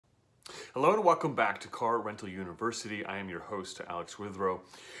Hello and welcome back to Car Rental University. I am your host, Alex Withrow.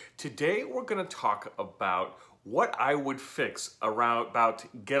 Today we're going to talk about what I would fix about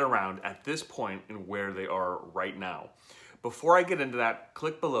Getaround at this point and where they are right now. Before I get into that,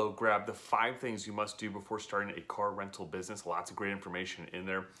 click below, grab the 5 things you must do before starting a car rental business. Lots of great information in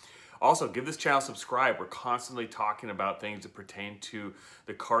there. Also, give this channel a subscribe. We're constantly talking about things that pertain to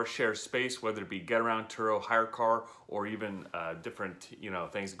the car share space, whether it be Getaround, Turo, Hire Car, or even different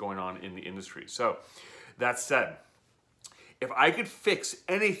things going on in the industry. So that said, if I could fix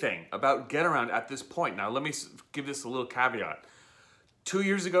anything about Getaround at this point, now let me give this a little caveat. 2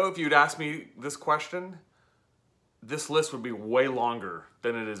 years ago, if you'd asked me this question, this list would be way longer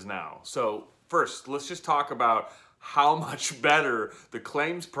than it is now. So first, let's just talk about how much better the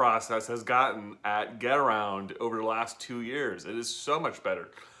claims process has gotten at Getaround over the last 2 years. It is so much better.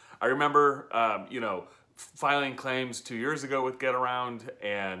 I remember, filing claims 2 years ago with Getaround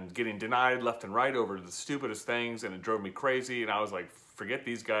and getting denied left and right over the stupidest things, and it drove me crazy, and I was like, forget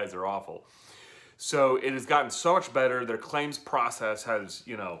these guys, they're awful. So it has gotten so much better. Their claims process has,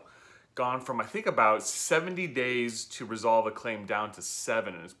 gone from, I think, about 70 days to resolve a claim down to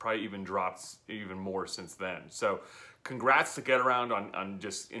 7, and it's probably even dropped even more since then. So congrats to Getaround on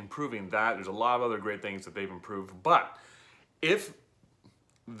just improving that. There's a lot of other great things that they've improved, but if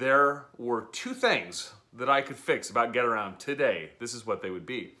there were 2 things that I could fix about Getaround today, this is what they would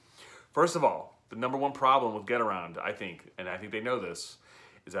be. First of all, the #1 problem with Getaround, I think, and I think they know this,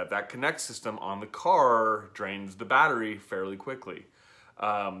 is that connect system on the car drains the battery fairly quickly.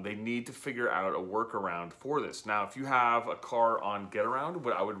 They need to figure out a workaround for this. Now, if you have a car on Getaround,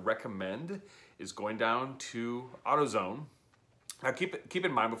 what I would recommend is going down to AutoZone. Now, keep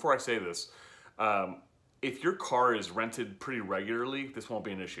in mind, before I say this, if your car is rented pretty regularly, this won't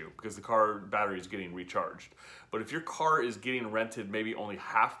be an issue because the car battery is getting recharged. But if your car is getting rented maybe only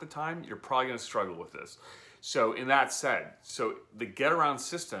half the time, you're probably going to struggle with this. So in that said, the Getaround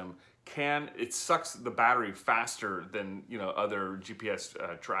system it sucks the battery faster than other GPS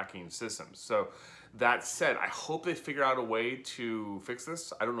tracking systems. So that said, I hope they figure out a way to fix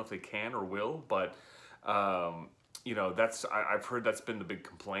this. I don't know if they can or will, but I've heard that's been the big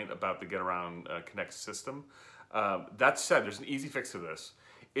complaint about the Getaround Connect system. That said, there's an easy fix to this.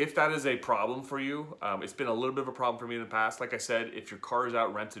 If that is a problem for you, it's been a little bit of a problem for me in the past. Like I said, if your car is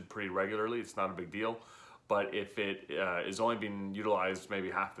out rented pretty regularly, it's not a big deal. But if it is only being utilized maybe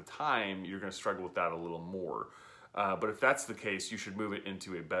half the time, you're going to struggle with that a little more. But if that's the case, you should move it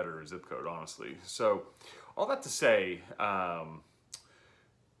into a better zip code, honestly. So all that to say,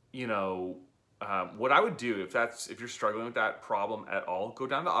 what I would do if you're struggling with that problem at all, go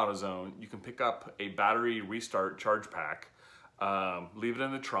down to AutoZone. You can pick up a battery restart charge pack, leave it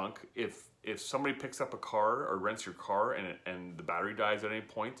in the trunk. If somebody picks up a car or rents your car and the battery dies at any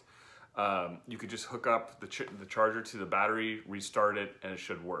point, you could just hook up the charger to the battery, restart it, and it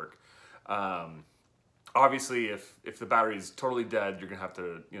should work. Obviously, if the battery is totally dead, you're gonna have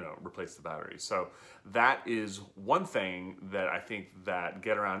to replace the battery. So that is one thing that I think that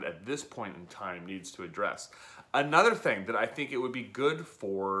Getaround at this point in time needs to address. Another thing that I think it would be good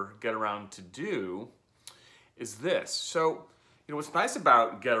for Getaround to do is this. So what's nice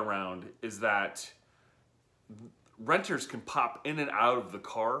about Getaround is that renters can pop in and out of the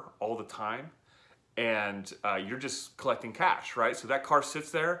car all the time, and you're just collecting cash, right? So that car sits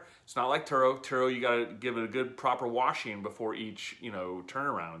there. It's not like Turo. Turo, you gotta give it a good proper washing before each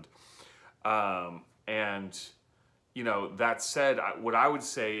turnaround. That said, what I would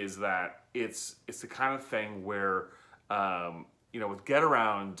say is that it's the kind of thing where with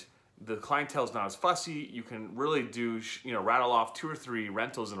Getaround, the clientele is not as fussy. You can really do rattle off 2 or 3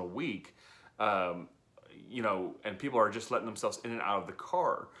 rentals in a week. And people are just letting themselves in and out of the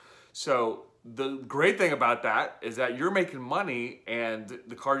car. So the great thing about that is that you're making money and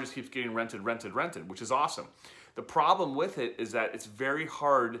the car just keeps getting rented, which is awesome. The problem with it is that it's very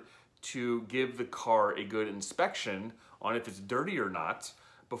hard to give the car a good inspection on if it's dirty or not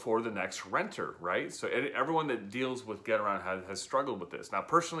before the next renter, right? So everyone that deals with Getaround has struggled with this. Now,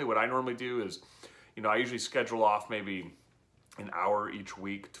 personally, what I normally do is, I usually schedule off maybe an hour each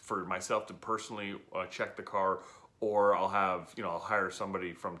week for myself to personally check the car, or I'll have, I'll hire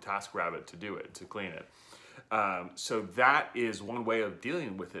somebody from TaskRabbit to do it, to clean it. So that is one way of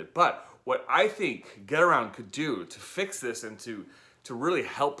dealing with it. But what I think Getaround could do to fix this and to really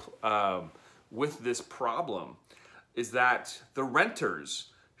help with this problem is that the renters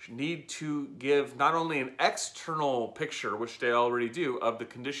need to give not only an external picture, which they already do, of the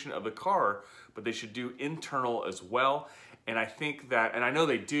condition of the car, but they should do internal as well. And I think that, and I know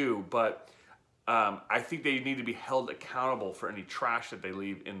they do, but I think they need to be held accountable for any trash that they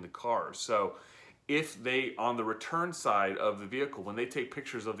leave in the car. So if they, on the return side of the vehicle, when they take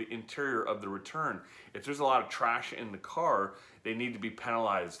pictures of the interior of the return, if there's a lot of trash in the car, they need to be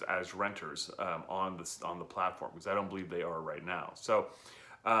penalized as renters on the platform, because I don't believe they are right now. So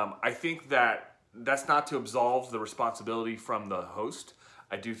I think that's not to absolve the responsibility from the host.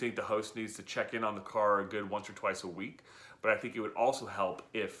 I do think the host needs to check in on the car a good once or twice a week, but I think it would also help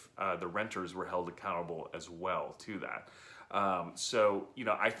if the renters were held accountable as well to that. So,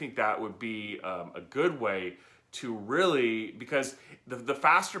 I think that would be a good way to really, because the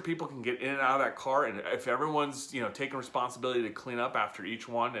faster people can get in and out of that car, and if everyone's, taking responsibility to clean up after each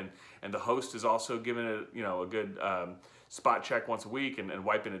one, and the host is also giving it, a good spot check once a week and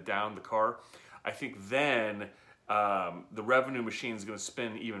wiping it down the car, I think then the revenue machine is going to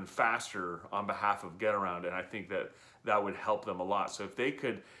spin even faster on behalf of Getaround, and I think that would help them a lot. So if they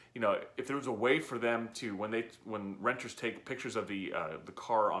could, if there was a way for them to, when renters take pictures of the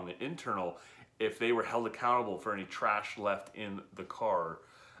car on the internal, if they were held accountable for any trash left in the car,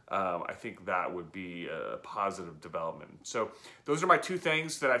 I think that would be a positive development. So those are my two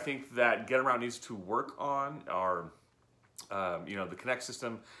things that I think that Getaround needs to work on are, the Connect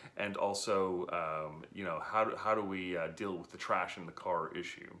system, and also, how do we deal with the trash in the car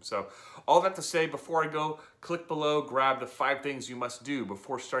issue. So all that to say, before I go, click below, grab the 5 things you must do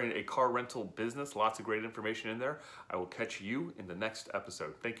before starting a car rental business. Lots of great information in there. I will catch you in the next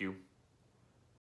episode. Thank you.